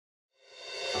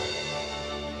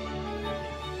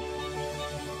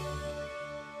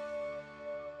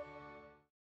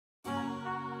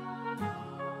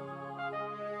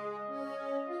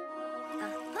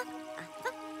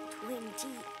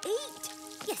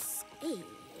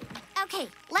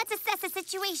let's assess the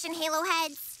situation,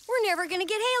 Haloheads. We're never gonna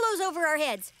get halos over our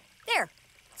heads. There.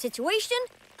 Situation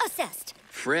assessed.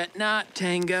 Fret not,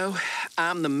 Tango.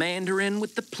 I'm the Mandarin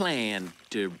with the plan,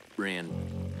 Rin.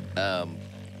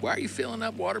 Why are you filling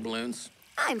up water balloons?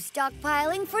 I'm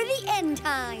stockpiling for the end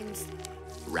times.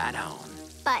 Right on.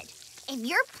 But if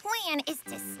your plan is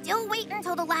to still wait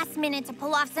until the last minute to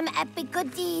pull off some epic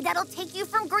good deed that'll take you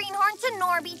from Greenhorn to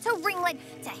Norby to Ringlet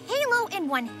to Halo in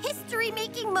one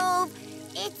history-making move,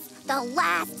 it's the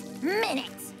last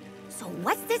minute. So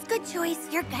what's this good choice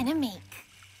you're gonna make?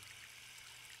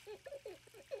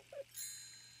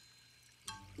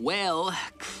 Well,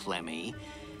 Clemmie,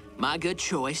 my good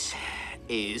choice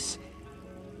is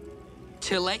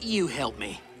to let you help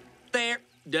me. There,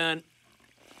 done.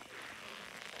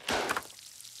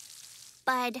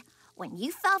 Bud, when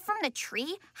you fell from the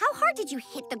tree, how hard did you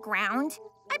hit the ground?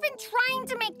 I've been trying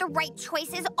to make the right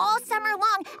choices all summer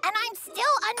long, and I'm still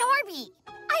a Norby.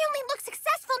 I only look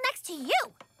successful next to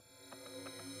you.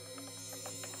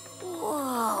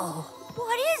 Whoa,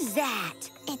 what is that?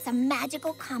 It's a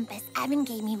magical compass Evan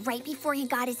gave me right before he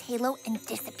got his halo and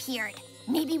disappeared.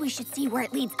 Maybe we should see where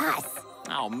it leads us.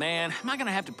 Oh, man, am I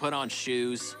gonna have to put on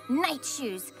shoes? Night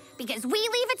shoes, because we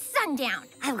leave at sundown.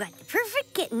 I've got the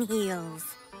perfect kitten heels.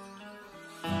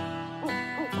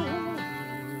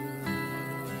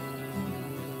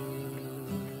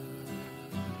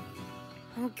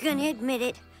 I'm gonna admit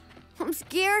it. I'm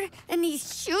scared, and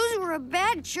these shoes were a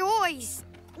bad choice.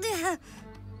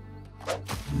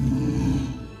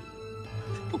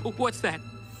 What's that?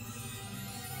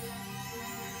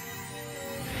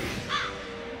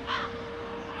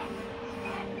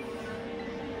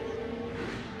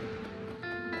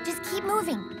 Just keep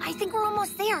moving. I think we're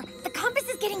almost there. The compass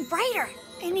is getting brighter.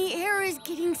 And the air is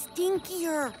getting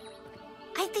stinkier.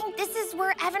 I think this is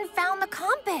where Evan found the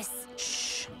compass.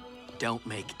 Shh. Don't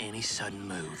make any sudden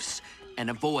moves. And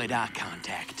avoid eye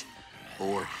contact.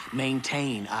 Or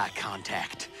maintain eye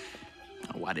contact.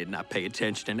 Oh, why didn't I pay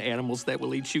attention to animals that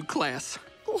will eat you, class?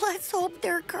 Let's hope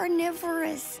they're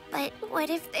carnivorous. But what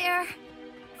if they're...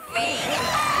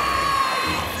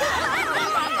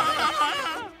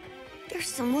 There's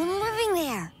someone living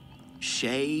there.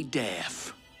 Shay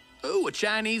Deaf. Oh, a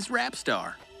Chinese rap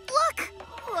star. Look!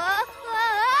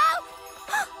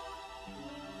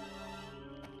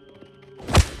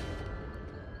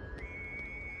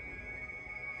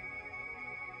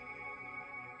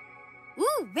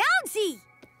 Ooh, bouncy!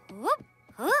 Whoop,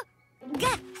 huh?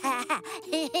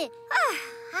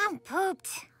 I'm pooped.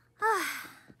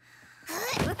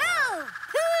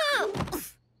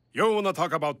 You wanna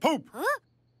talk about poop? Huh?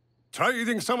 Try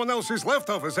eating someone else's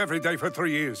leftovers every day for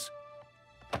 3 years.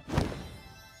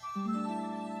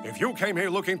 If you came here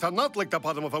looking to not lick the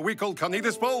bottom of a week-old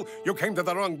carnitas bowl, you came to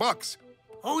the wrong box.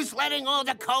 Who's letting all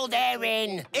the cold air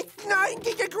in? It's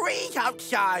 90 degrees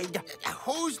outside.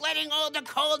 Who's letting all the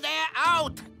cold air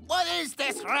out? What is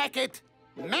this racket?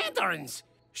 Mandarins?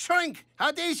 Shrink,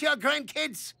 are these your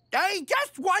grandkids? They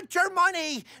just want your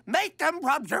money. Make them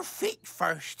rub your feet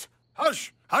first.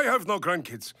 Hush! I have no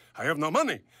grandkids. I have no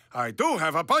money. I do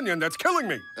have a bunion that's killing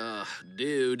me.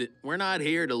 Dude, we're not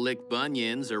here to lick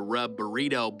bunions or rub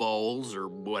burrito bowls or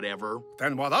whatever.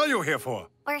 Then what are you here for?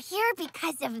 We're here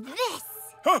because of this.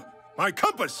 Huh! My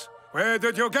compass! Where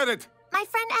did you get it? My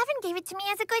friend Evan gave it to me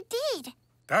as a good deed.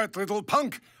 That little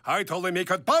punk. I told him he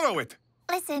could borrow it.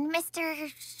 Listen,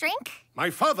 Mr. Shrink.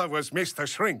 My father was Mr.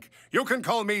 Shrink. You can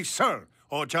call me Sir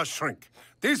or just Shrink.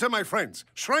 These are my friends,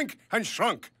 Shrink and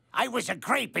Shrunk. I was a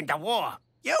creep in the war.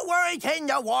 You weren't in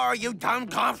the war, you dumb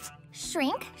cuff.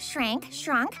 Shrink, Shrank,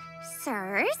 Shrunk,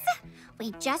 sirs.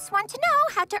 We just want to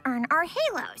know how to earn our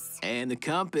halos. And the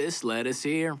compass led us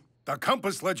here. The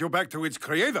compass led you back to its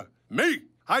creator, me.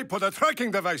 I put a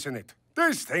tracking device in it.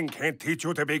 This thing can't teach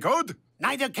you to be good.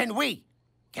 Neither can we.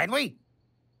 Can we?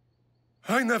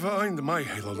 I never earned my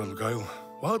halo, little girl.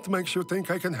 What makes you think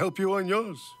I can help you on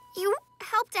yours? You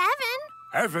helped Evan.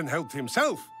 Evan helped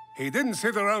himself. He didn't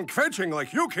sit around kvetching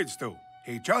like you kids do.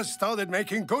 He just started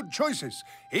making good choices,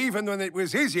 even when it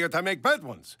was easier to make bad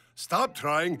ones. Stop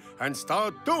trying and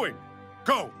start doing.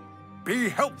 Go. Be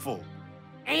helpful.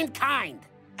 And kind.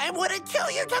 And would it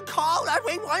kill you to call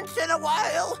every once in a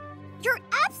while? You're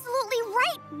absolutely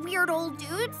right, weird old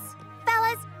dudes.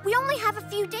 Fellas, we only have a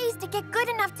few days to get good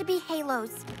enough to be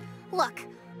halos. Look,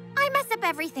 I mess up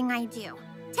everything I do.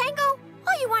 Tango,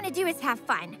 all you want to do is have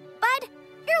fun. Bud,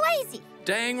 you're lazy.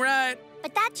 Dang right.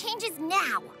 But that changes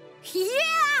now.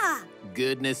 Yeah!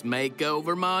 Goodness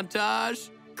makeover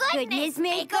montage. Goodness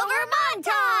makeover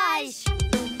montage!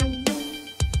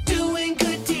 Doing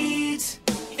good deeds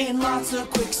in lots of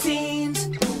quick scenes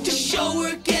to show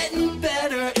we're getting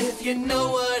better, if you know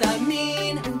what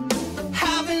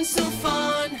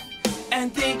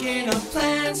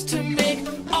plans to make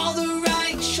all the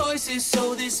right choices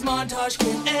so this montage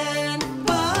can end.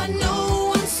 But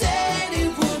no one said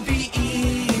it would be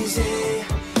easy,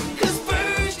 'cause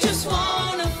birds just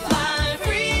wanna fly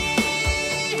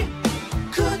free.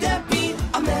 Could that be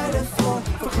a metaphor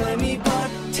for Clemmie,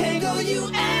 Barb, Tango, you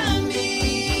and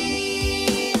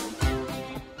me?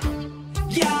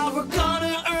 Yeah, we're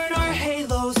gonna earn our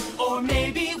halos, or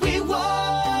maybe we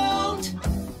won't.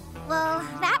 Well,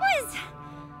 that was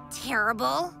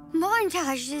terrible.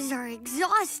 Montages are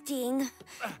exhausting.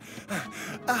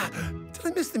 Did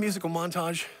I miss the musical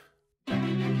montage?